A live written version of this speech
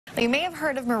You may have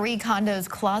heard of Marie Kondo's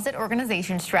closet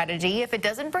organization strategy. If it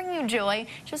doesn't bring you joy,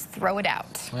 just throw it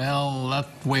out. Well, that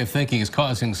way of thinking is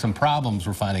causing some problems,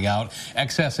 we're finding out.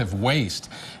 Excessive waste.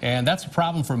 And that's a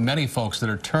problem for many folks that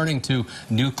are turning to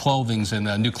new clothing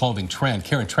trend.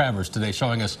 Karen Travers today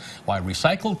showing us why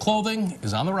recycled clothing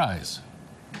is on the rise.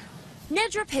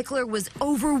 Nedra Pickler was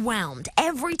overwhelmed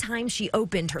every time she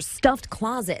opened her stuffed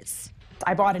closets.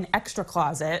 I bought an extra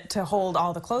closet to hold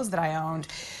all the clothes that I owned,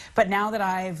 but now that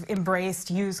I've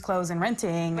embraced used clothes and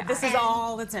renting, this is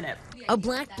all that's in it. A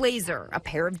black blazer, a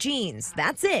pair of jeans,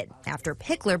 that's it, after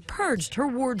Pickler purged her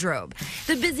wardrobe.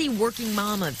 The busy working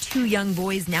mom of 2 young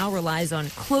boys now relies on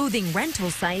clothing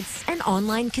rental sites and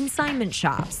online consignment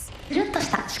shops.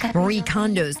 Marie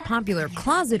Kondo's popular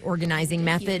closet organizing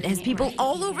method has people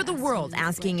all over the world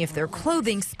asking if their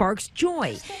clothing sparks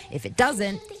joy. If it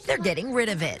doesn't, they're getting rid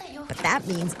of it. But that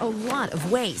means a lot of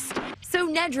waste. So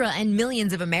Nedra and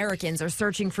millions of Americans are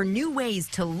searching for new ways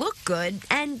to look good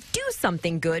and do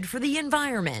something good for the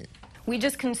environment. We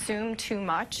just consume too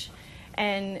much,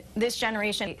 and this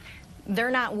generation, they're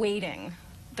not waiting.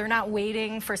 They're not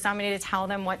waiting for somebody to tell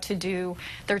them what to do.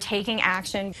 They're taking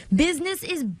action. Business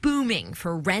is booming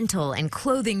for rental and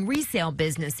clothing resale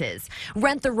businesses.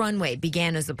 Rent the Runway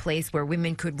began as a place where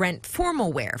women could rent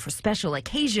formal wear for special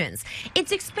occasions.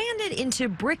 It's expanded into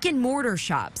brick and mortar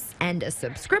shops and a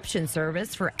subscription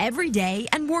service for everyday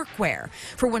and workwear.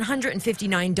 For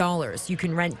 $159, you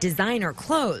can rent designer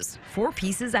clothes, 4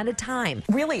 pieces at a time.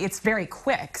 Really, it's very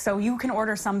quick, so you can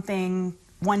order something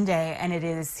one day and it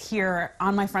is here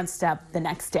on my front step the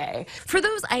next day. For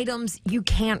those items you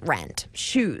can't rent,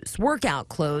 shoes, workout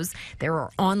clothes, there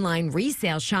are online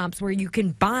resale shops where you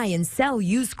can buy and sell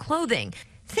used clothing.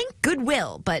 Think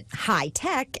Goodwill, but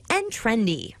high-tech and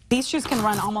trendy. These shoes can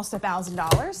run almost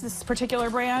 $1,000, this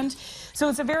particular brand. So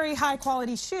it's a very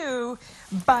high-quality shoe,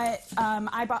 but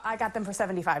I got them for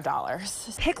 $75.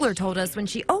 Pickler told us when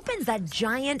she opens that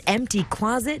giant empty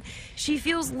closet, she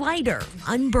feels lighter,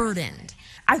 unburdened.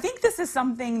 I think this is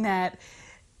something that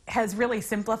has really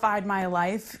simplified my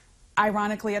life,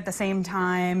 ironically at the same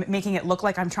time making it look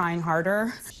like I'm trying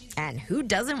harder. And who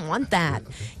doesn't want that?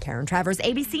 Karen Travers,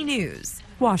 ABC News,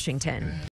 Washington.